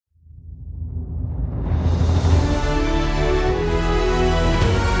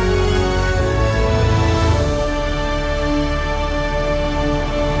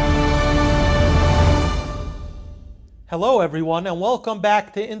Hello everyone and welcome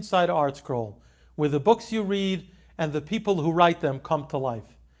back to Inside ArtScroll, where the books you read and the people who write them come to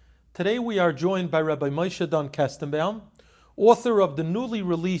life. Today we are joined by Rabbi Moshe Kestenbaum, author of the newly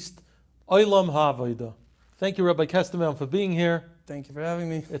released Olam HaAvodah. Thank you, Rabbi Kestenbaum, for being here. Thank you for having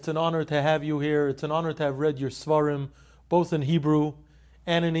me. It's an honor to have you here. It's an honor to have read your Svarim, both in Hebrew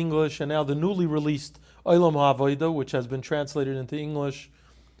and in English, and now the newly released Olam HaAvodah, which has been translated into English.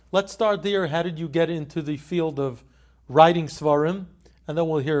 Let's start there. How did you get into the field of writing Svarim? And then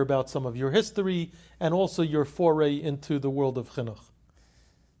we'll hear about some of your history and also your foray into the world of Chinuch.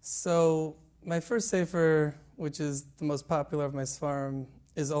 So, my first sefer, which is the most popular of my Svarim,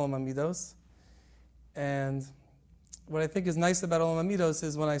 is Olam HaMidos. And what I think is nice about Olam HaMidos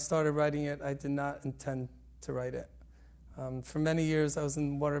is when I started writing it, I did not intend to write it. For many years, I was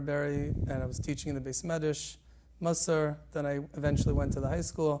in Waterbury and I was teaching in the Beis Medrash, Musar. Then I eventually went to the high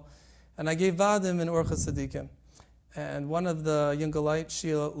school, and I gave Vadim in Orchos Tzadikim. And one of the Yungalite,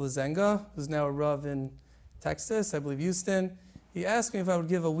 Shia Lazenga, who's now a Rav in Texas, I believe Houston, he asked me if I would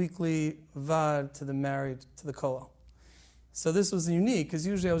give a weekly Vad to the married, to the Kollel. So this was unique, because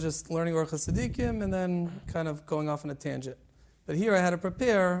usually I was just learning Orchos Tzadikim and then kind of going off on a tangent. But here I had to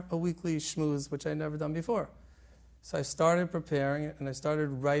prepare a weekly shmooze, which I'd never done before. So I started preparing it, and I started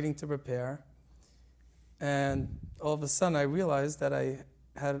writing to prepare. And all of a sudden I realized that I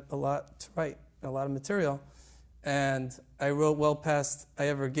had a lot to write, a lot of material. And I wrote well past I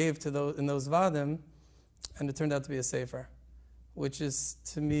ever gave to those in those Vadim, and it turned out to be a sefer, which is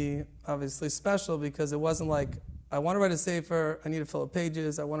to me obviously special, because it wasn't like, I want to write a sefer, I need to fill up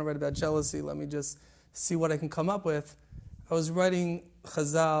pages, I want to write about jealousy, let me just see what I can come up with. I was writing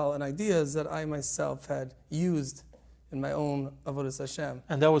chazal and ideas that I myself had used in my own Avodas Hashem.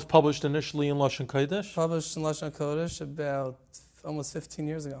 And that was published initially in Lashon Kodesh? Published in Lashon Kodesh about almost 15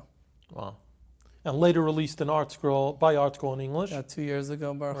 years ago. Wow. And later released in ArtScroll, by ArtScroll in English? 2 years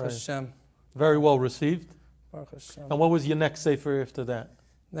ago, Baruch Hashem. Very well received. Baruch Hashem. And what was your next sefer after that?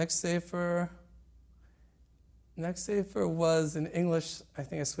 Next sefer was in English. I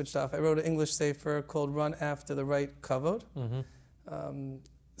think I switched off. I wrote an English sefer called Run After the Right Kavod. Mm-hmm.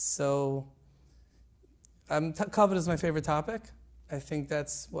 Kavod is my favorite topic. I think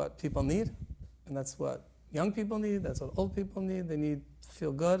that's what people need, and that's what young people need, that's what old people need. They need to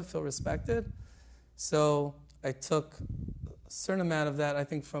feel good, feel respected. So I took a certain amount of that, I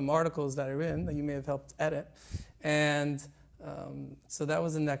think, from articles that I read that you may have helped edit. And so that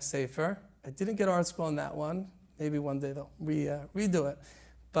was the next sefer. I didn't get ArtScroll on that one. Maybe one day they'll redo it.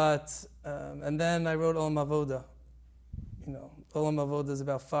 But, and then I wrote Olam HaAvodah. Olam HaAvodah is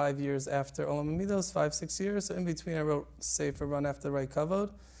about 5 years after Olam HaMidos, 5-6 years. So in between I wrote Sefer Run After the Right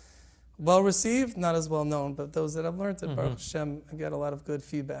Kavod. Well received, not as well known, but those that I've learned at Baruch Hashem, I get a lot of good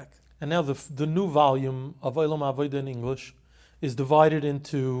feedback. And now the new volume of Olam HaAvodah in English is divided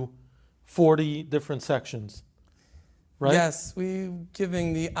into 40 different sections, right? Yes, we're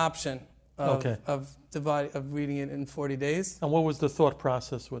giving the option of reading it in 40 days. And what was the thought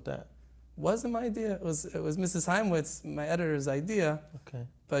process with that? Wasn't my idea. It was Mrs. Heimwitz, my editor's idea. Okay.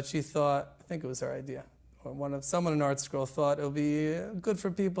 But she thought, I think it was her idea, or someone in ArtScroll thought it would be good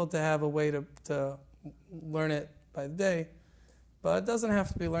for people to have a way to learn it by the day, but it doesn't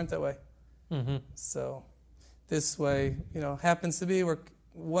have to be learned that way. Mm-hmm. So this way, happens to be,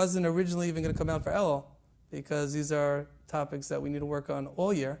 wasn't originally even going to come out for Elul, because these are topics that we need to work on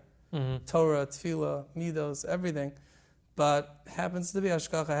all year. Mm-hmm. Torah, Tefillah, Midos, everything. But happens to be,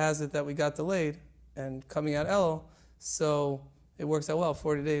 Hashgacha has it that we got delayed and coming out Elul, so it works out well,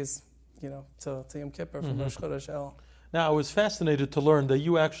 40 days, to Yom Kippur from Rosh Chodesh Elul. Now, I was fascinated to learn that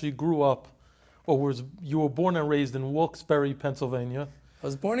you actually grew up, you were born and raised in Wilkes-Barre, Pennsylvania. I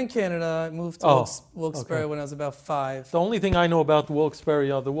was born in Canada. I moved to Wilkes-Barre when I was about 5. The only thing I know about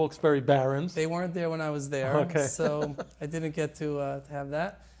Wilkes-Barre are the Wilkes-Barre Barons. They weren't there when I was there, so I didn't get to have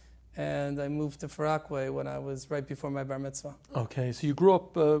that. And I moved to Far Rockaway when I was right before my bar mitzvah. Okay, so you grew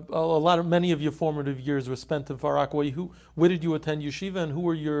up, many of your formative years were spent in Far Rockaway. Where did you attend yeshiva, and who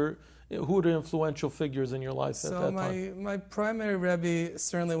were the influential figures in your life at that time? So my primary Rebbe,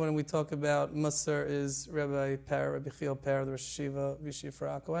 certainly when we talk about Musar, is Rabbi Chiel Per, the Rosh Yeshiva Far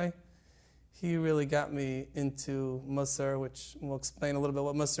Rockaway. He really got me into Musar, which we'll explain a little bit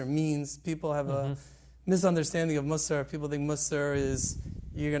what Musar means. People have a misunderstanding of Musar. People think Musar is,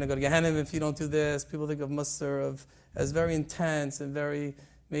 you're going to go to Gehenna if you don't do this. People think of Musar as very intense and very,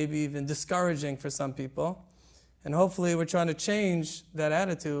 maybe even discouraging for some people. And hopefully we're trying to change that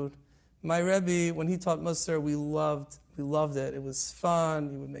attitude. My Rebbe, when he taught Musar, we loved it. It was fun.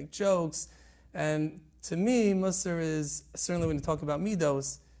 He would make jokes. And to me, Musar is, certainly when you talk about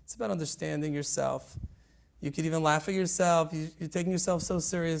Midos, it's about understanding yourself. You could even laugh at yourself. You're taking yourself so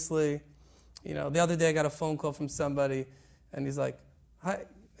seriously. You know, the other day I got a phone call from somebody, and he's like, "Hi,"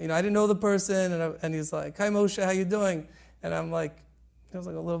 you know, I didn't know the person, and he's like, "Hi Moshe, how you doing?" And I'm like, I was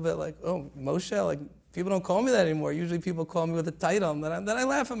like a little bit like, "Oh, Moshe, like people don't call me that anymore. Usually people call me with a title." Then I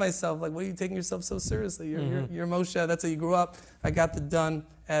laugh at myself, like, "What are you taking yourself so seriously? You're Moshe. That's how you grew up." I got the done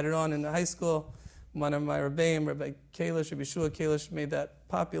added on in high school. One of my Rabbi Kalish, Rabbi Shua Kalish made that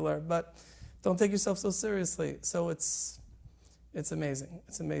popular, but don't take yourself so seriously. So it's amazing.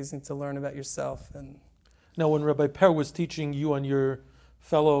 It's amazing to learn about yourself. And now, when Rabbi Per was teaching you and your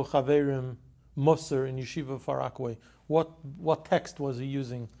fellow Chaverim Musar in Yeshiva Far Rockaway, what text was he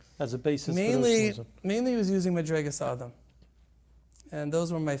using as a basis for those? Mainly he was using Madregas Adam. And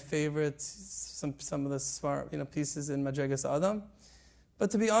those were my favorites, some of the pieces in Madregas Adam. But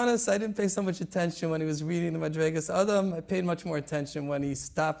to be honest, I didn't pay so much attention when he was reading the Madregas Adam. I paid much more attention when he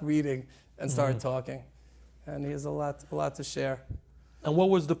stopped reading and started talking. And he has a lot to share. And what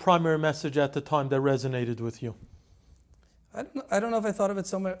was the primary message at the time that resonated with you? I don't know if I thought of it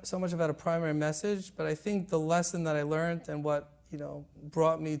so much about a primary message, but I think the lesson that I learned and what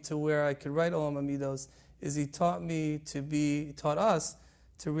brought me to where I could write Olam Amidos is he taught us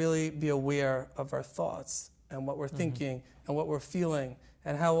to really be aware of our thoughts and what we're thinking and what we're feeling,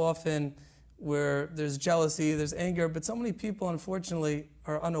 and how often there's jealousy, there's anger, but so many people, unfortunately,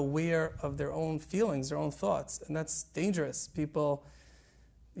 are unaware of their own feelings, their own thoughts, and that's dangerous. People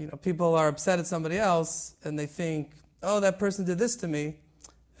are upset at somebody else, and they think, "Oh, that person did this to me,"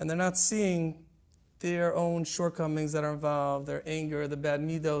 and they're not seeing their own shortcomings that are involved, their anger, the bad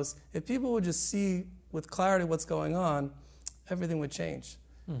midos. If people would just see with clarity what's going on, everything would change.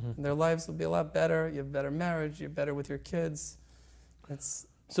 And their lives would be a lot better. You have a better marriage. You're better with your kids.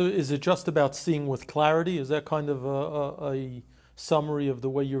 So is it just about seeing with clarity? Is that kind of a summary of the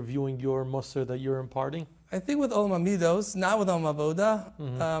way you're viewing your Musar that you're imparting? I think with Olam Amidos, not with Olam Avoda,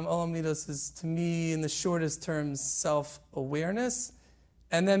 Olam Amidos is, to me, in the shortest terms, self-awareness,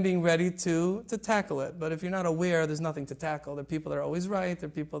 and then being ready to tackle it. But if you're not aware, there's nothing to tackle. There are people that are always right. There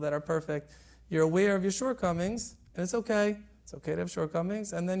are people that are perfect. You're aware of your shortcomings, and it's okay. It's okay to have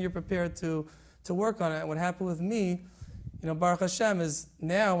shortcomings, and then you're prepared to work on it. And what happened with me, Baruch Hashem, is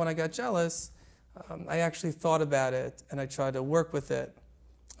now when I got jealous, I actually thought about it, and I tried to work with it.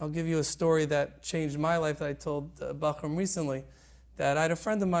 I'll give you a story that changed my life that I told Bachram recently, that I had a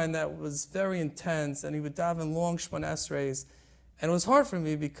friend of mine that was very intense, and he would daven long Shemona Esreis, and it was hard for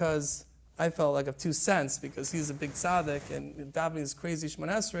me because I felt like of 2 cents, because he's a big tzaddik, and davening is crazy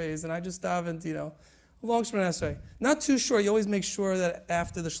Shemona Esreis, and I just davened, long Shemona Esrei. Not too short. You always make sure that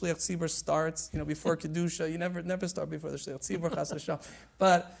after the Shliach Tzibur starts, before Kedusha, you never start before the Shliach Tzibur, Chas Hashem.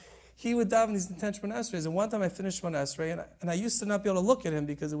 But he would daven these intense Shemona Esreis, and one time I finished Shemona Esrei, and I used to not be able to look at him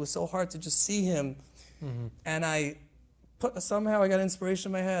because it was so hard to just see him. And somehow I got inspiration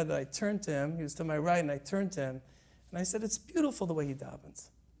in my head that I turned to him. He was to my right, and I turned to him, and I said, "It's beautiful the way he davens.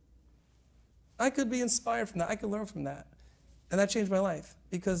 I could be inspired from that. I could learn from that." And that changed my life.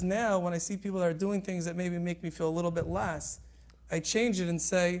 Because now, when I see people that are doing things that maybe make me feel a little bit less, I change it and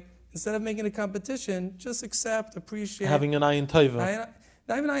say, instead of making a competition, just accept, appreciate. Having an ayin tova.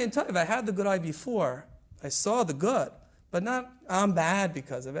 Not even ayin tova. I had the good eye before. I saw the good. But not, I'm bad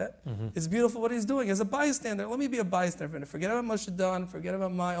because of it. It's beautiful what he's doing. As a bystander, let me be a bystander. Forget about Moshe Dan. Forget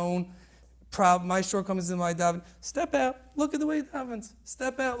about my own problem, my shortcomings in my daven. Step out. Look at the way he davens.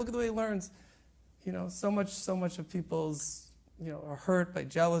 Step out. Look at the way he learns. So much of people's are hurt by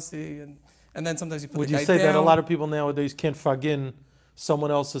jealousy, and then sometimes you put the guy down. Would you say that a lot of people nowadays can't forgive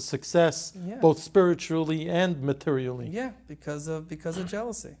someone else's success, both spiritually and materially? Yeah, because of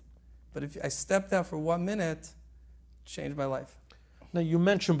jealousy. But if I stepped out for 1 minute, it changed my life. Now, you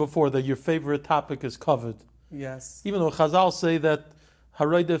mentioned before that your favorite topic is kavod. Yes. Even though Chazal say that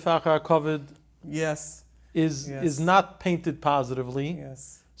haroidef achar kavod is not painted positively.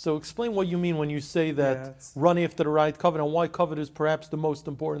 Yes. So explain what you mean when you say that run after the right kavod, and why kavod is perhaps the most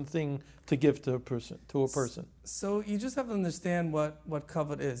important thing to give to a person. So you just have to understand what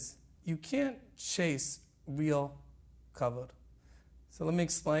kavod is. You can't chase real kavod. So let me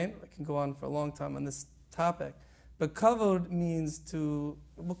explain. I can go on for a long time on this topic. But kavod means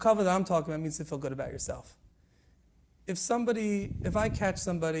kavod that I'm talking about means to feel good about yourself. If I catch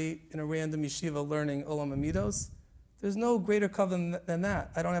somebody in a random yeshiva learning Olam Amidos, there's no greater kavod than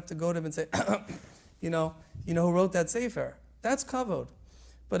that. I don't have to go to him and say, you know who wrote that sefer? That's kavod.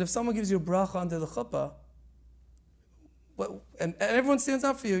 But if someone gives you a bracha under the chuppah, and everyone stands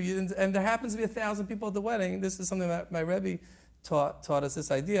up for you, and there happens to be 1,000 people at the wedding, this is something that my Rabbi taught us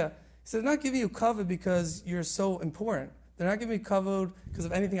this idea. He said, they're not giving you kavod because you're so important. They're not giving me kavod because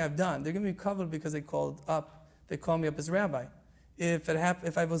of anything I've done. They're giving me kavod because they called me up as rabbi.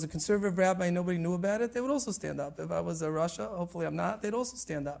 If I was a conservative rabbi and nobody knew about it, they would also stand up. If I was a Russia, hopefully I'm not, they'd also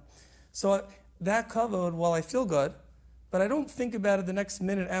stand up. So that kavod, while I feel good, but I don't think about it the next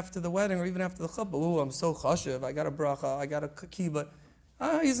minute after the wedding or even after the chuppah. Ooh, I'm so chashiv. I got a bracha. I got a kibbut.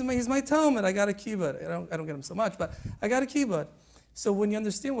 He's my Talmud. I got a kibbut. I don't get him so much, but I got a kibbut. So when you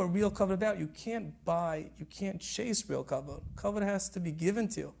understand what real kavod is about, you can't chase real kavod. Kavod has to be given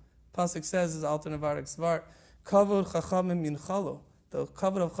to you. Pasuk says, is Alter Nevarek Svar, kavod chachamim minchalo. The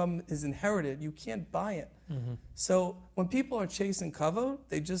kavod of chacham is inherited. You can't buy it. Mm-hmm. So when people are chasing kavod,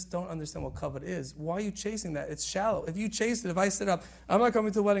 they just don't understand what kavod is. Why are you chasing that? It's shallow. If you chase it, if I sit up, I'm not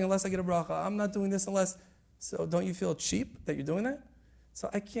coming to the wedding unless I get a bracha. I'm not doing this unless. So don't you feel cheap that you're doing that? So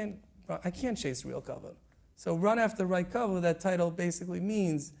I can't chase real kavod. So run after right kavod. That title basically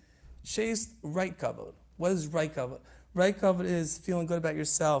means chase right kavod. What is right kavod? Right kavod is feeling good about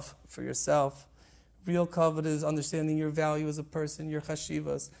yourself for yourself. Real kavod is understanding your value as a person, your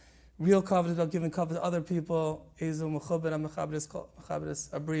chashivas. Real kavod is about giving kavod to other people. So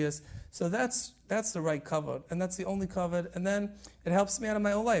that's the right kavod, and that's the only kavod. And then it helps me out in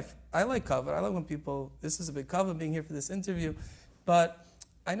my own life. I like kavod. I like when people. This is a big kavod being here for this interview, but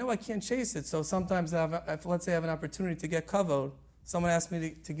I know I can't chase it. So sometimes, let's say I have an opportunity to get kavod. Someone asks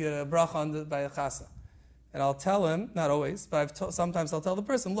me to get a bracha by a chasa, and I'll tell him, not always, but sometimes I'll tell the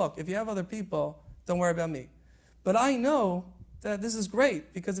person, look, if you have other people, don't worry about me. But I know that this is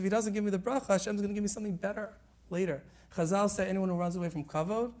great, because if he doesn't give me the bracha, Hashem's going to give me something better later. Chazal say anyone who runs away from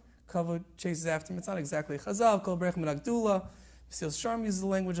kavod chases after him. It's not exactly Chazal, kol berech min agdula. Mesilas Yesharim uses the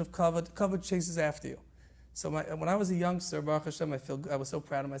language of kavod. Kavod chases after you. So when I was a youngster, Baruch Hashem, I was so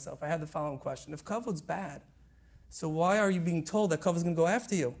proud of myself. I had the following question. If kavod's bad, so why are you being told that kavod's going to go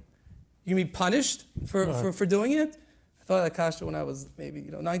after you? You're going to be punished for doing it? I thought that kasha when I was maybe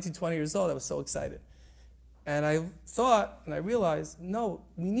 19, 20 years old. I was so excited. And I thought, and I realized, no,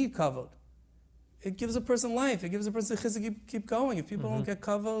 we need kavod. It gives a person life. It gives a person chizuk to keep going. If people don't get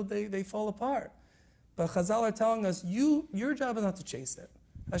kavod, they fall apart. But Chazal are telling us, your job is not to chase it.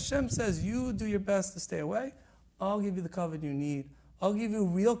 Hashem says, you do your best to stay away. I'll give you the kavod you need. I'll give you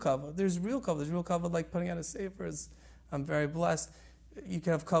real kavod. There's real kavod. There's real kavod like putting out a sefer. I'm very blessed. You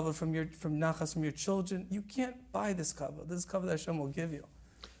can have kavod from nachas from your children. You can't buy this kavod. This is kavod that Hashem will give you.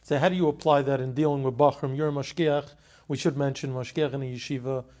 So how do you apply that in dealing with Bachram? You're a mashgiach. We should mention mashgiach in a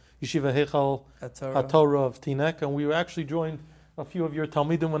yeshiva Heichal HaTorah of Teaneck, and we were actually joined. A few of your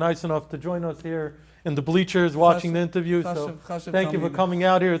Talmidim were nice enough to join us here in the bleachers watching the interview. So thank you for coming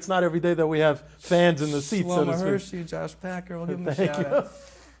out here. It's not every day that we have fans in the seats. Shlomo Hershey, Josh Packer, we'll give them a shout out.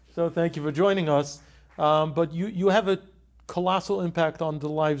 So thank you for joining us. But you have a colossal impact on the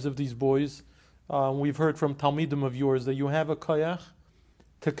lives of these boys. We've heard from Talmidim of yours that you have a koyach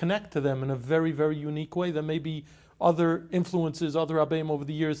to connect to them in a very, very unique way that maybe other influences, other Rabbeim over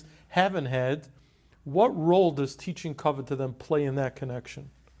the years haven't had. What role does teaching kavod to them play in that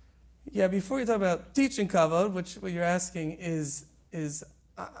connection? Yeah, before you talk about teaching kavod, which what you're asking is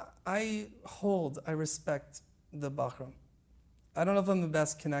I respect the Bachram. I don't know if I'm the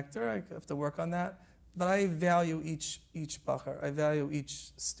best connector. I have to work on that. But I value each Bachar. I value each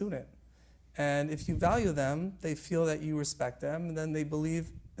student. And if you value them, they feel that you respect them, and then they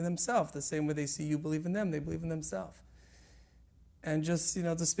believe in themselves. The same way they see you believe in them, they believe in themselves. And just,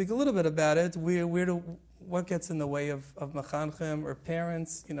 to speak a little bit about it, what gets in the way of machanchim or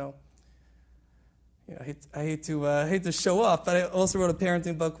parents, I hate to show off, but I also wrote a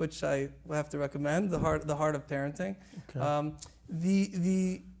parenting book, which I will have to recommend, The Heart of Parenting. Okay.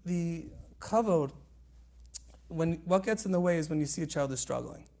 The kavod, what gets in the way is when you see a child is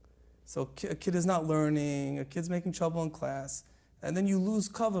struggling. So a kid is not learning, a kid's making trouble in class, and then you lose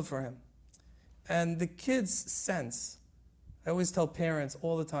kavod for him. And the kids sense, I always tell parents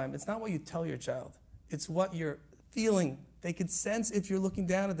all the time, it's not what you tell your child, it's what you're feeling. They can sense if you're looking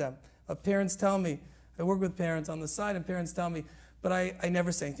down at them. Parents tell me, I work with parents on the side, and parents tell me, but I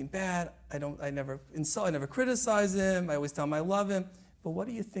never say anything bad, I never insult, I never criticize him, I always tell him I love him. But what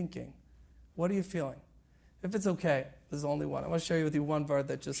are you thinking? What are you feeling? If it's okay, there's only one. I want to share with you one word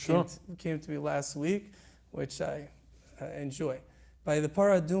that just came to me last week, which I enjoy. By the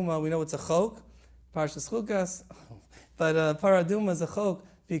Paraduma, we know it's a chok, Parshas Chukas, but Paraduma is a chok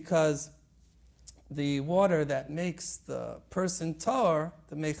because the water that makes the person tar,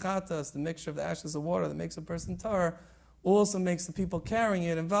 the mechatas, the mixture of the ashes of water that makes a person tar, also makes the people carrying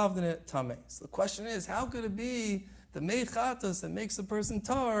it, involved in it, tameh. So the question is, how could it be the mechatas that makes the person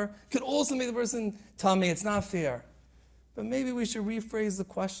tar could also make the person tameh? It's not fair. But maybe we should rephrase the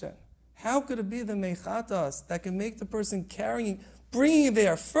question. How could it be the mechatas that can make the person bringing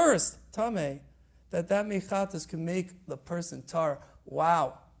there first, tameh, that mechatas can make the person tar?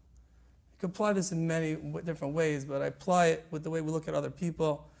 Wow. You can apply this in many different ways, but I apply it with the way we look at other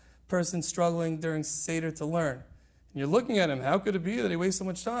people. Person struggling during Seder to learn. And you're looking at him, how could it be that he wastes so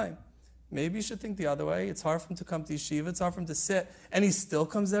much time? Maybe you should think the other way. It's hard for him to come to yeshiva. It's hard for him to sit. And he still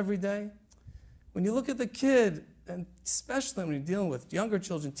comes every day. When you look at the kid, and especially when you're dealing with younger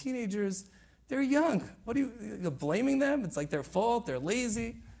children, teenagers, they're young. You're blaming them? It's like their fault. They're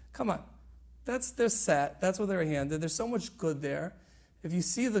lazy. Come on. They're set. That's what they're handed. There's so much good there. If you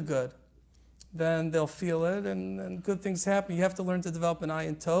see the good, then they'll feel it, and good things happen. You have to learn to develop an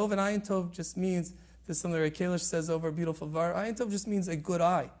ayin tov, and ayin tov just means, this is something that Kalish says over a beautiful var, ayin tov just means a good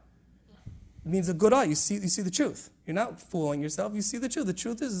eye. It means a good eye. You see the truth. You're not fooling yourself. You see the truth. The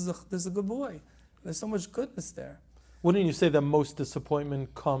truth is there's a good boy. There's so much goodness there. Wouldn't you say that most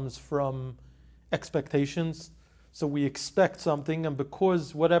disappointment comes from expectations? So we expect something, and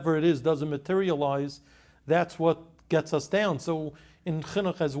because whatever it is doesn't materialize, that's what gets us down. So in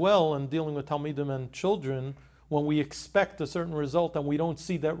chinuch as well, and dealing with talmidim and children, when we expect a certain result and we don't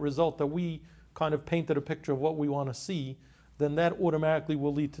see that result that we kind of painted a picture of what we want to see, then that automatically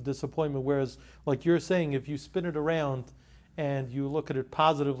will lead to disappointment. Whereas, like you're saying, if you spin it around and you look at it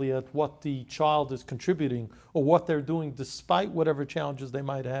positively at what the child is contributing or what they're doing despite whatever challenges they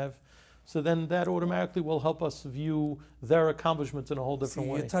might have, so then that automatically will help us view their accomplishments in a whole different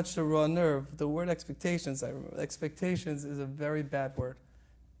way. You touched a raw nerve. The word expectations, I remember. Expectations is a very bad word,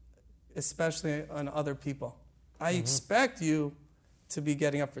 especially on other people. I expect you to be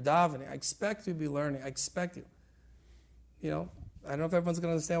getting up for davening. I expect you to be learning. I expect you. I don't know if everyone's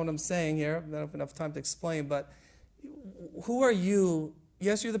going to understand what I'm saying here. I don't have enough time to explain, but who are you?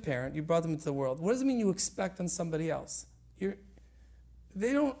 Yes, you're the parent. You brought them into the world. What does it mean you expect on somebody else?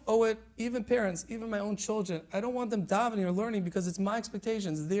 They don't owe it, even parents, even my own children. I don't want them davening or learning because it's my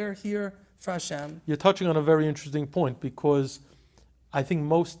expectations. They're here for Hashem. You're touching on a very interesting point, because I think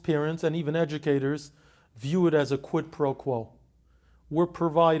most parents and even educators view it as a quid pro quo. We're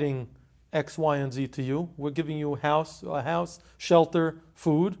providing X, Y, and Z to you. We're giving you a house, shelter,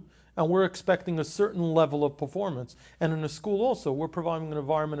 food, and we're expecting a certain level of performance. And in a school also, we're providing an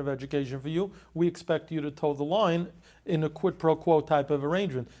environment of education for you. We expect you to toe the line in a quid pro quo type of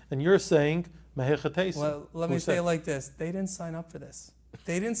arrangement. And you're saying, well, let me say it like this. They didn't sign up for this.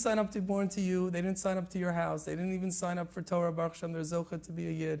 They didn't sign up to be born to you. They didn't sign up to your house. They didn't even sign up for Torah, Baruch Hashem, their Zocha, to be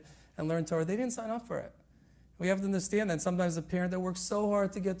a Yid and learn Torah. They didn't sign up for it. We have to understand that sometimes a parent that works so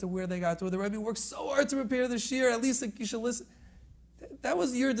hard to get to where they got to, or the Rabbi works so hard to prepare the shiur, at least you should listen. That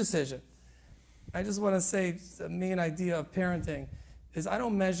was your decision. I just want to say the main idea of parenting is I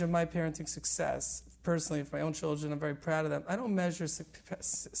don't measure my parenting success. Personally, for my own children, I'm very proud of them. I don't measure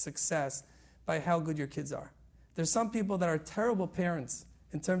success by how good your kids are. There's some people that are terrible parents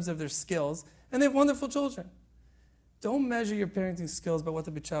in terms of their skills, and they have wonderful children. Don't measure your parenting skills by what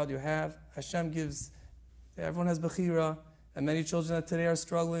type of child you have. Hashem gives, everyone has bechira, and many children that today are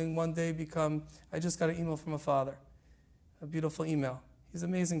struggling one day I just got an email from a father, a beautiful email. He's an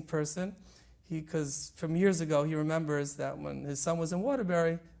amazing person. Because from years ago, he remembers that when his son was in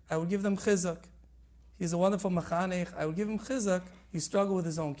Waterbury, I would give them chizuk. He's a wonderful mechanech. I would give him chizuk. He struggled with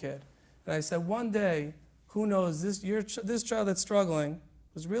his own kid. And I said, one day, who knows, this child that's struggling,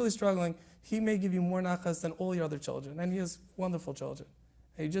 was really struggling, he may give you more nachas than all your other children. And he has wonderful children.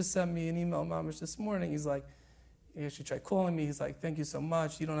 And he just sent me an email, Mamish, this morning. He's like, he actually tried calling me. He's like, thank you so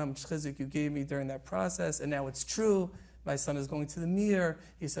much. You don't know how much chizuk you gave me during that process. And now it's true. My son is going to the mir.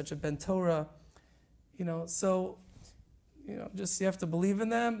 He's such a ben Torah. Just you have to believe in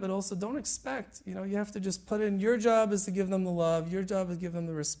them, but also don't expect. You have to just put in, your job is to give them the love. Your job is to give them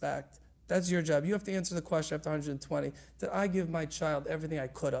the respect. That's your job. You have to answer the question after 120. Did I give my child everything I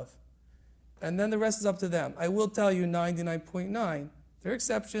could have? And then the rest is up to them. I will tell you 99.9. There are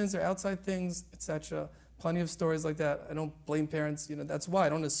exceptions, there are outside things, etc. Plenty of stories like that. I don't blame parents. That's why I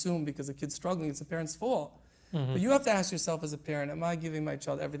don't assume because a kid's struggling, it's a parent's fault. But you have to ask yourself as a parent, am I giving my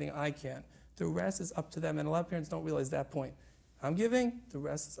child everything I can? The rest is up to them, and a lot of parents don't realize that point. I'm giving, the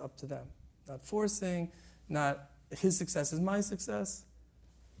rest is up to them. Not forcing, not his success is my success.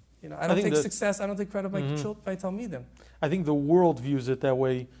 I don't take success, I don't take credit by Talmidim. I think the world views it that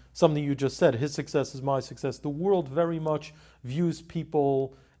way. Something you just said, his success is my success. The world very much views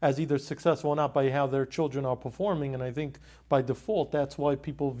people as either successful or not by how their children are performing, and I think by default that's why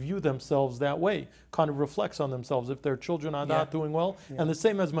people view themselves that way, kind of reflects on themselves if their children are not doing well. And the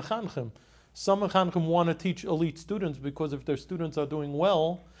same as mechanchim. Some mechanchim want to teach elite students because if their students are doing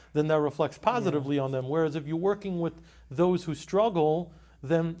well, then that reflects positively on them. Whereas if you're working with those who struggle,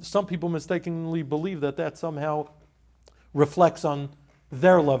 then some people mistakenly believe that that somehow reflects on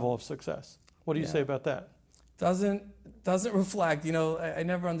their level of success. What do you say about that? Doesn't reflect. I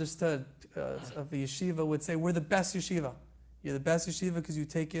never understood if a yeshiva would say, we're the best yeshiva. You're the best yeshiva because you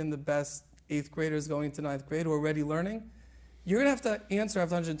take in the best 8th graders going into 9th grade who are already learning. You're going to have to answer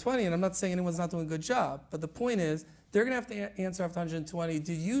after 120, and I'm not saying anyone's not doing a good job, but the point is, they're going to have to answer after 120,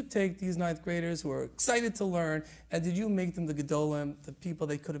 did you take these 9th graders who are excited to learn, and did you make them the gedolim, the people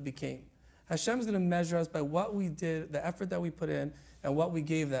they could have became? Hashem's going to measure us by what we did, the effort that we put in, and what we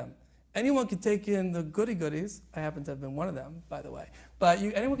gave them. Anyone can take in the goody-goodies. I happen to have been one of them, by the way. But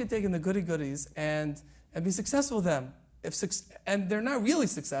anyone can take in the goody-goodies and be successful with them. And they're not really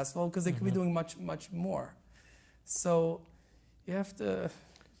successful because they could be doing much, much more. So you have to,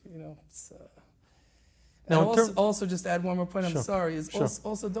 Now, also just add one more point, I'm sorry, is Sure.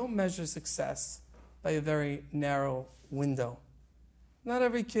 also don't measure success by a very narrow window. Not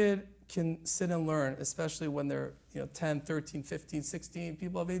every kid can sit and learn, especially when they're 10, 13, 15, 16.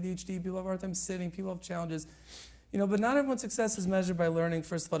 People have ADHD, people have a hard time sitting, people have challenges. But not everyone's success is measured by learning,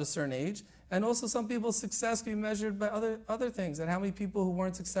 first of all, at a certain age. And also some people's success can be measured by other things. And how many people who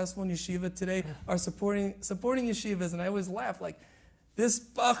weren't successful in yeshiva today are supporting yeshivas. And I always laugh, like, this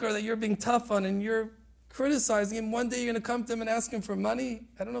bacher that you're being tough on and you're criticizing him, one day you're going to come to him and ask him for money.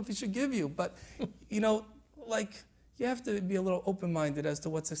 I don't know if he should give you. But, you have to be a little open-minded as to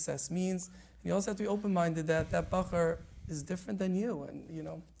what success means. You also have to be open-minded that bacher is different than you.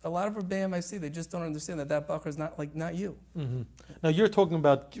 And, a lot of Rabbeim I see, they just don't understand that bacher is not you. Mm-hmm. Now, you're talking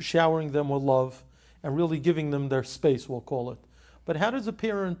about showering them with love and really giving them their space, we'll call it. But how does a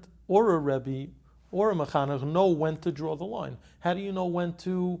parent or a Rebbe or a Mechanech know when to draw the line? How do you know when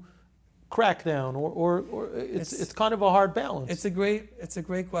to crack down? Or it's kind of a hard balance. It's a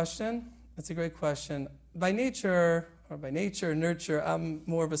great question. It's a great question. By nature, nurture, I'm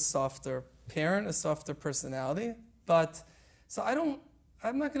more of a softer parent, a softer personality. But, so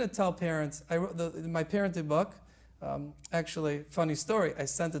I'm not going to tell parents. I wrote my parenting book. Actually, funny story, I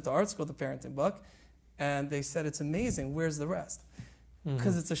sent it to ArtScroll, the parenting book, and they said, it's amazing, where's the rest?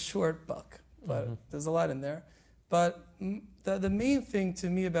 Because it's a short book, but there's a lot in there. But the main thing to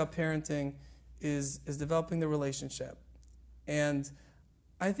me about parenting is developing the relationship. And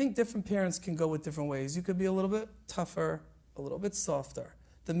I think different parents can go with different ways. You could be a little bit tougher, a little bit softer.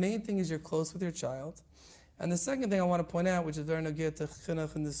 The main thing is you're close with your child. And the second thing I want to point out, which is very nogea to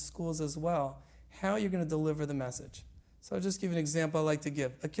chinuch in the schools as well, how you're going to deliver the message. So I'll just give you an example I like to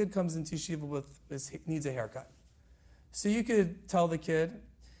give. A kid comes into yeshiva needs a haircut. So you could tell the kid,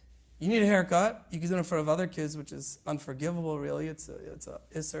 you need a haircut. You can do it in front of other kids, which is unforgivable, really. It's a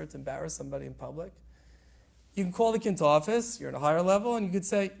isser to embarrass somebody in public. You can call the kid to office, you're at a higher level, and you could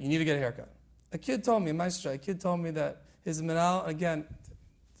say, you need to get a haircut. A kid told me that his menal, again,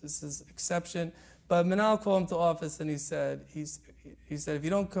 this is exception, but menal called him to office and he said, if you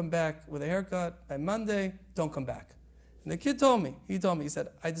don't come back with a haircut by Monday, don't come back. And the kid told me, he said,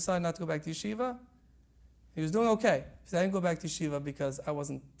 I decided not to go back to yeshiva. He was doing okay. He said, I didn't go back to yeshiva because I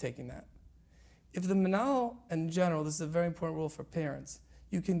wasn't taking that. If the menal, in general, this is a very important rule for parents,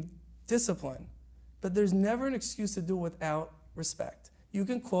 you can discipline, but there's never an excuse to do it without respect. You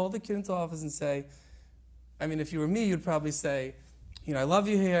can call the kid into office and say, if you were me, you'd probably say, I love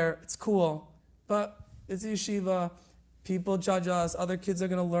you here, it's cool, but it's a yeshiva, people judge us, other kids are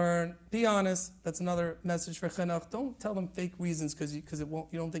going to learn. Be honest, that's another message for chinuch. Don't tell them fake reasons because you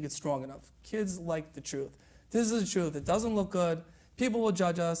don't think it's strong enough. Kids like the truth. This is the truth, it doesn't look good, people will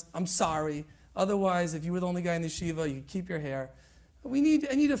judge us, I'm sorry. Otherwise, if you were the only guy in the yeshiva, you'd keep your hair. I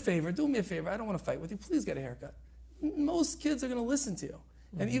need a favor. Do me a favor. I don't want to fight with you. Please get a haircut. Most kids are going to listen to you.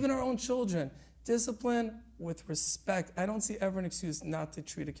 And even our own children. Discipline with respect. I don't see ever an excuse not to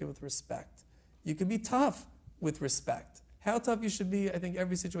treat a kid with respect. You can be tough with respect. How tough you should be, I think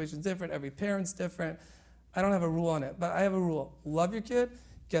every situation is different. Every parent's different. I don't have a rule on it. But I have a rule. Love your kid.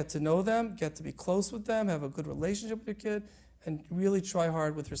 Get to know them. Get to be close with them. Have a good relationship with your kid. And really try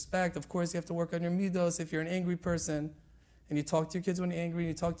hard with respect. Of course, you have to work on your midos if you're an angry person. And you talk to your kids when you're angry, and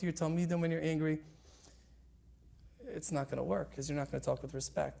you talk to your talmidim when you're angry, it's not going to work because you're not going to talk with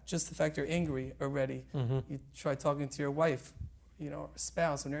respect. Just the fact you're angry already, you try talking to your wife,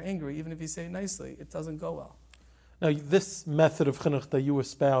 spouse when you're angry, even if you say it nicely, it doesn't go well. Now, this method of chinuch that you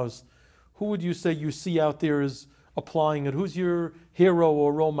espouse, who would you say you see out there as applying it? Who's your hero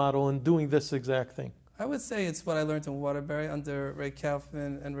or role model in doing this exact thing? I would say it's what I learned in Waterbury under Ray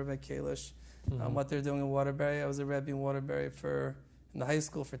Kaufman and Rabbi Kalish. What they're doing in Waterbury. I was a Rebbe in Waterbury in the high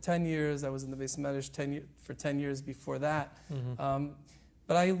school for 10 years. I was in the Beis Medrash for 10 years before that.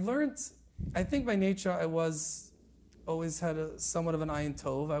 But I learned, I think by nature I was always had somewhat of an ayin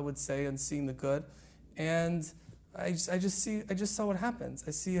tov, I would say, and seeing the good. And I just saw what happens.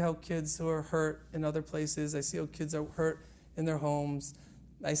 I see how kids who are hurt in other places. I see how kids are hurt in their homes.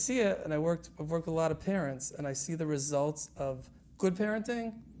 I see it, and I've worked with a lot of parents, and I see the results of good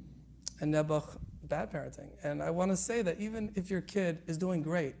parenting and nebuch, bad parenting. And I want to say that even if your kid is doing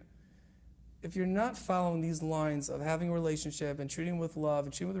great, if you're not following these lines of having a relationship and treating with love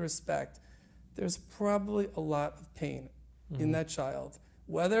and treating with respect, there's probably a lot of pain in that child.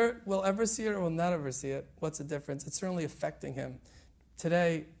 Whether we'll ever see it or we'll not ever see it, what's the difference? It's certainly affecting him.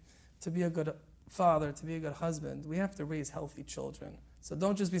 Today, to be a good father, to be a good husband, we have to raise healthy children. So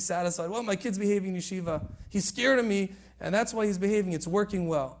don't just be satisfied, well, my kid's behaving in yeshiva. He's scared of me, and that's why he's behaving. It's working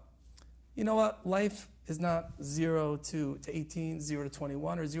well. You know what? Life is not 0 to 18, 0 to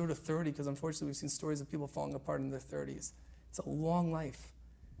 21, or 0 to 30, because unfortunately we've seen stories of people falling apart in their 30s. It's a long life.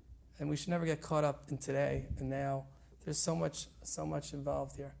 And we should never get caught up in today and now. There's so much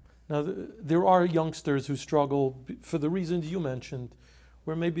involved here. Now, there are youngsters who struggle for the reasons you mentioned,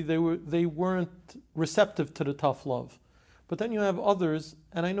 where maybe they weren't receptive to the tough love. But then you have others,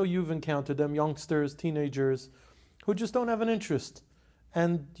 and I know you've encountered them, youngsters, teenagers, who just don't have an interest.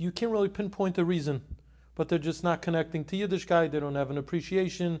 And you can't really pinpoint the reason, but they're just not connecting to Yiddishkeit. They don't have an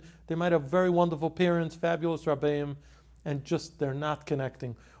appreciation. They might have very wonderful parents, fabulous Rabbeim, and just they're not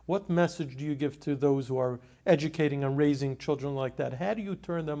connecting. What message do you give to those who are educating and raising children like that? How do you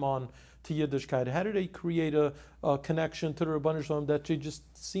turn them on to Yiddishkeit? How do they create a connection to the Rebbeinu Shalom that they just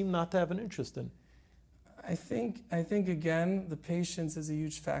seem not to have an interest in? I think again, the patience is a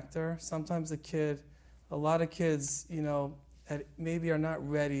huge factor. Sometimes a lot of kids, maybe are not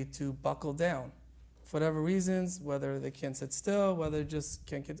ready to buckle down. For whatever reasons, whether they can't sit still, whether they just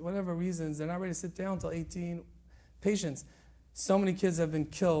can't get, whatever reasons, they're not ready to sit down until 18. Patience. So many kids have been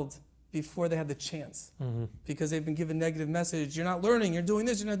killed before they had the chance because they've been given negative message. You're not learning, you're doing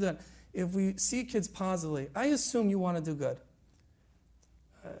this, you're not doing that. If we see kids positively, I assume you want to do good.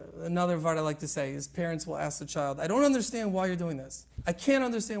 Another word I like to say is parents will ask the child, I don't understand why you're doing this. I can't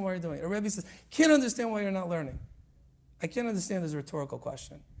understand why you're doing it. A Rabbi says, can't understand why you're not learning. I can't understand is a rhetorical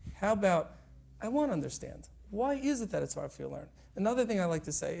question. How about, I want to understand. Why is it that it's hard for you to learn? Another thing I like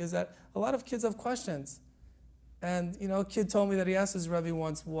to say is that a lot of kids have questions. And, a kid told me that he asked his Rebbe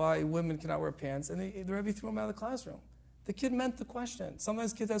once why women cannot wear pants, and the Rebbe threw him out of the classroom. The kid meant the question.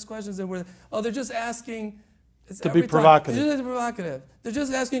 Sometimes kids ask questions that they're just asking to be provocative. They're just provocative. They're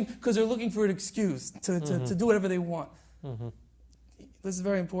just asking because they're looking for an excuse to do whatever they want. This is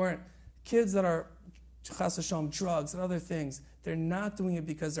very important. Kids that are chas v'shalom, drugs and other things, they're not doing it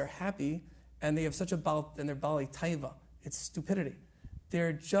because they're happy and they have such a bal, and they're balei taiva. It's stupidity.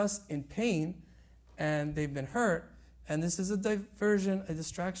 They're just in pain and they've been hurt, and this is a diversion, a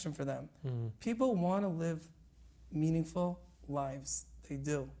distraction for them. People want to live meaningful lives. They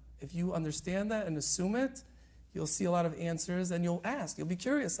do. If you understand that and assume it, you'll see a lot of answers, and you'll ask. You'll be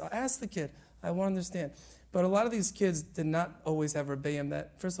curious. I'll ask the kid. I want to understand. But a lot of these kids did not always have Rabbeim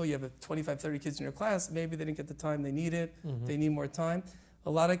that, first of all, you have 25, 30 kids in your class. Maybe they didn't get the time they needed. They need more time.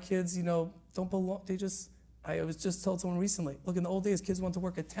 A lot of kids, don't belong. I was just told someone recently, look, in the old days, kids went to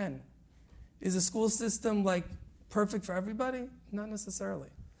work at 10. Is the school system perfect for everybody? Not necessarily.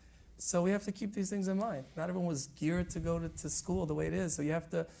 So we have to keep these things in mind. Not everyone was geared to go to school the way it is. So you have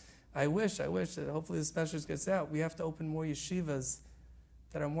to, I wish that hopefully the specialist gets out. We have to open more yeshivas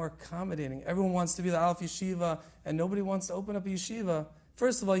that are more accommodating. Everyone wants to be the Aleph yeshiva, and nobody wants to open up a yeshiva.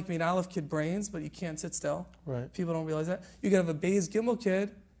 First of all, you can be an Aleph kid brains, but you can't sit still. Right. People don't realize that. You can have a Beis Gimel kid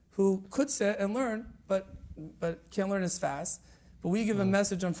who could sit and learn, but can't learn as fast. But we give a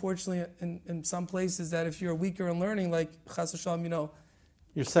message, unfortunately, in some places that if you're weaker in learning, like chas v'shalom,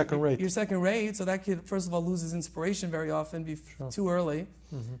 you're second rate. You're second rate, so that kid, first of all, loses inspiration very often, too early.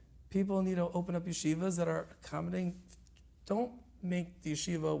 People need to open up yeshivas that are accommodating. Don't make the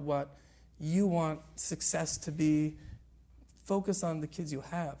yeshiva what you want success to be. Focus on the kids you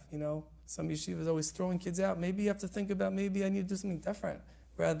have, Some yeshivas always throwing kids out. Maybe you have to think about, maybe I need to do something different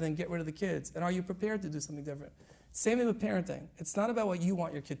rather than get rid of the kids. And are you prepared to do something different? Same thing with parenting. It's not about what you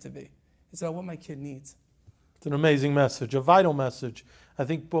want your kid to be. It's about what my kid needs. It's an amazing message, a vital message. I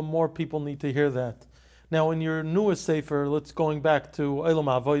think more people need to hear that. Now, in your newest sefer, going back to Olam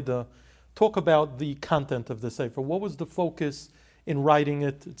Avoda, talk about the content of the sefer. What was the focus in writing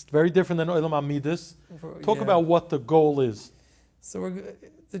it? It's very different than Olam Amidas. Talk about what the goal is. So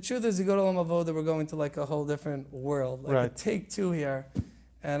the truth is, you go to Olam Avoda, we're going to a whole different world, a take two here.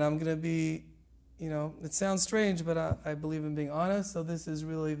 And I'm going to be, it sounds strange, but I believe in being honest. So this is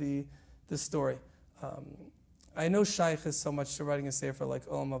really the story. I know Shaykh is so much to writing a sefer like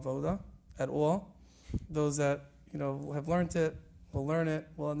Olam Avoda at all. Those that have learned it, we'll learn it,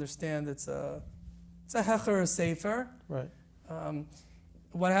 we'll understand it's a hecher sefer. Right.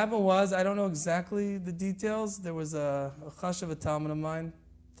 What happened was, I don't know exactly the details. There was a chashav, a talmid of mine.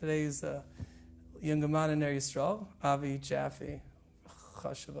 Today's younger man in Eretz Yisrael, Avi Jaffe,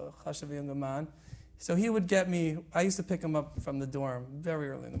 chashav younger man. So he would get me. I used to pick him up from the dorm very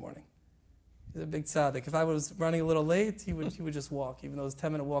early in the morning. He's a big tzaddik. If I was running a little late, he would just walk, even though it was a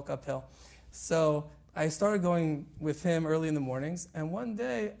 10-minute walk uphill. So I started going with him early in the mornings, and one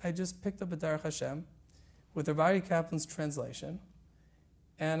day I just picked up a Derech Hashem with Rabbi Kaplan's translation,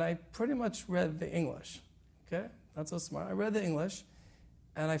 and I pretty much read the English. Okay, not so smart. I read the English,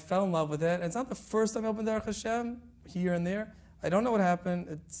 and I fell in love with it. And it's not the first time I opened Derech Hashem, here and there. I don't know what happened.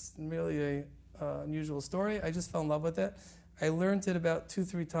 It's really a unusual story. I just fell in love with it. I learned it about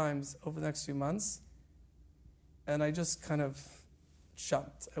 2-3 times over the next few months, and I just kind of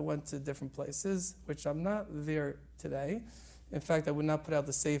jumped. I went to different places, which I'm not there today. In fact, I would not put out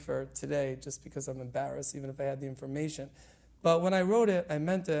the Sefer today just because I'm embarrassed, even if I had the information. But when I wrote it, I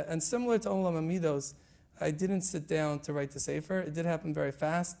meant it. And similar to Olam Amidos, I didn't sit down to write the Sefer. It did happen very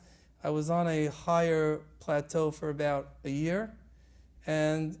fast. I was on a higher plateau for about a year,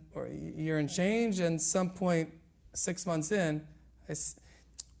 or a year and change, and some point, 6 months in,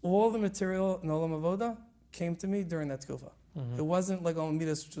 all the material in Olam Avoda came to me during that tkufa. Mm-hmm. It wasn't like Olam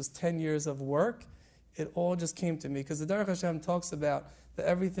Midas, which was 10 years of work. It all just came to me, because the Derech Hashem talks about that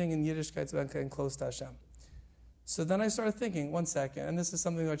everything in Yiddishkeit is about getting close to Hashem. So then I started thinking, one second, and this is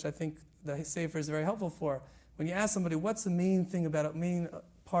something which I think the Sefer is very helpful for. When you ask somebody, what's the main thing about it, main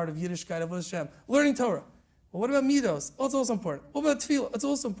part of Yiddishkeit, of Hashem? Learning Torah. Well, what about Midos? Oh, it's also important. What about Tefillah? It's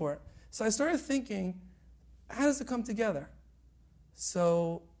also important. So I started thinking, how does it come together?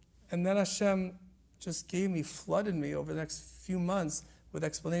 So, and then Hashem just flooded me over the next few months with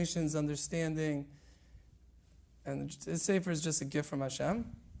explanations, understanding, and the Sefer is just a gift from Hashem.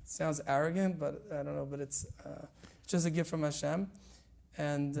 It sounds arrogant, but I don't know, but it's just a gift from Hashem.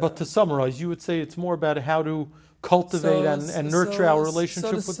 But to summarize, you would say it's more about how to cultivate and nurture our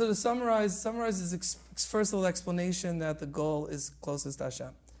relationship with... So to summarize is first of all explanation that the goal is closest to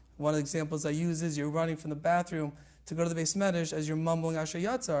Hashem. One of the examples I use is you're running from the bathroom to go to the Beis Medrash as you're mumbling Asher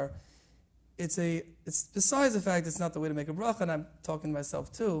Yatzar. It's besides the fact it's not the way to make a bracha, and I'm talking to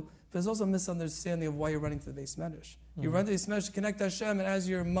myself too, but there's also a misunderstanding of why you're running to the Beis Medrash. You run to the Beis Medrash to connect to Hashem, and as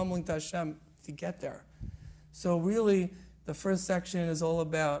you're mumbling to Hashem, to get there. So really, the first section is all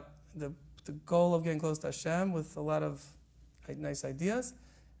about the goal of getting close to Hashem with a lot of nice ideas.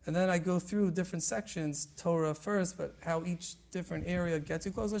 And then I go through different sections, Torah first, but how each different area gets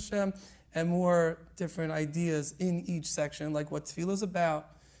you close to Hashem, and more different ideas in each section, like what Tefillah is about.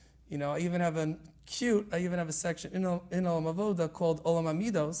 I even have a section in Olam Avoda called Olam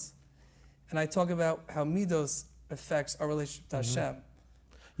Amidos, and I talk about how Midos affects our relationship to Hashem.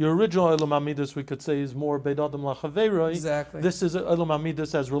 Your original Olam Amidas, we could say, is more Beid Adam Lachaveiroi. Exactly. This is Olam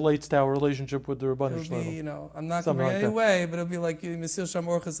Amidas as relates to our relationship with the Rabbanu Shalom. It'll be, I'm not going to bring it any way, but it'll be like Mesil Sham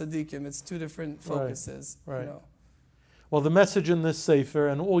Orchas Adikim. It's two different focuses. Right. Well, the message in this Sefer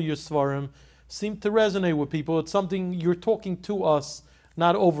and all your Svarim seem to resonate with people. It's something you're talking to us,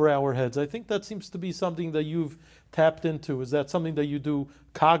 not over our heads. I think that seems to be something that you've tapped into. Is that something that you do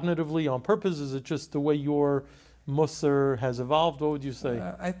cognitively on purpose? Is it just the way your Musar has evolved? What would you say?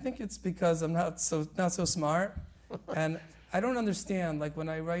 I think it's because I'm not so smart, and I don't understand. Like when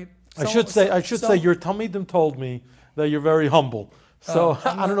I write, I should say your Talmidim told me that you're very humble. So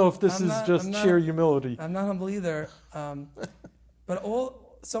I don't know if this is just sheer humility. I'm not humble either, but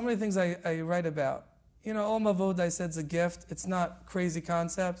so many things I write about. All Mavod I said is a gift. It's not crazy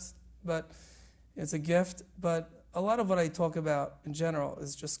concepts, but it's a gift. But a lot of what I talk about in general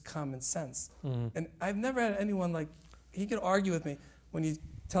is just common sense. Mm-hmm. And I've never had anyone he could argue with me. When you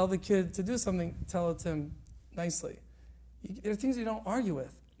tell the kid to do something, tell it to him nicely. There are things you don't argue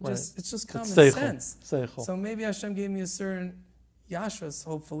with. It's just common sense. So maybe Hashem gave me a certain yashras,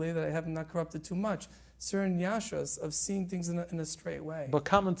 hopefully, that I have not corrupted too much. Certain yashras of seeing things in a straight way. But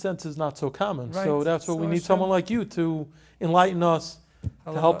common sense is not so common. Right. So that's what we need someone like you to enlighten us,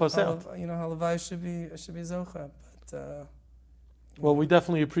 to help us out. Halavai should be zocha. Well, we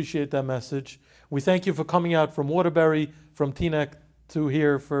definitely appreciate that message. We thank you for coming out from Waterbury, from Teaneck to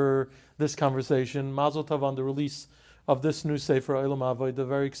here for this conversation. Mazel tov on the release of this new Sefer Olam Avodah, a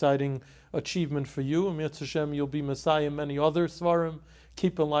very exciting achievement for you. And Mitzvah Hashem, you'll be Messiah and many other Svarim.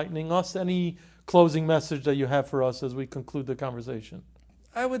 Keep enlightening us. Any closing message that you have for us as we conclude the conversation?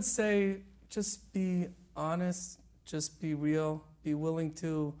 I would say just be honest, just be real, be willing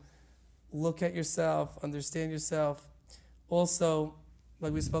to look at yourself, understand yourself. Also,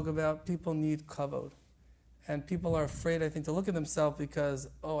 like we spoke about, people need kavod. And people are afraid, I think, to look at themselves because,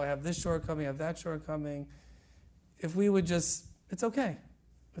 oh, I have this shortcoming, I have that shortcoming. If we would just, it's okay.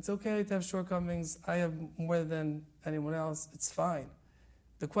 It's okay to have shortcomings. I have more than anyone else. It's fine.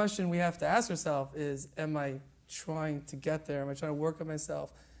 The question we have to ask ourselves is, am I trying to get there? Am I trying to work on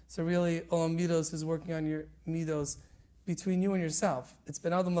myself? So really, Olam Midos is working on your Midos between you and yourself. It's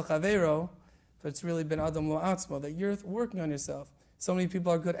ben Adam l'chaveiro, but it's really ben Adam lo'atzmo, that you're working on yourself. So many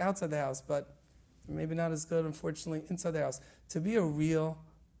people are good outside the house, but maybe not as good, unfortunately, inside the house. To be a real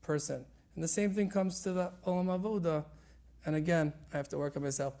person. And the same thing comes to the Olam Avoda. And again, I have to work on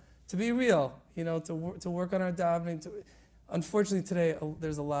myself. To be real, to work on our davening. Unfortunately, today,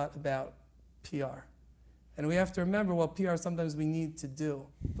 there's a lot about PR. And we have to remember what PR sometimes we need to do.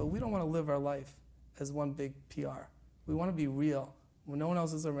 But we don't want to live our life as one big PR. We want to be real when no one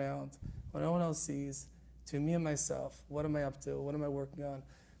else is around, when no one else sees. To me and myself, what am I up to? What am I working on?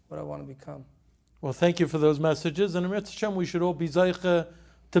 What do I want to become? Well, thank you for those messages. And Eretz Hashem, we should all be zeicha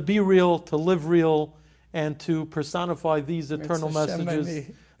to be real, to live real, and to personify these eternal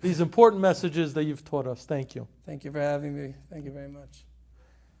messages, these important messages that you've taught us. Thank you. Thank you for having me. Thank you very much.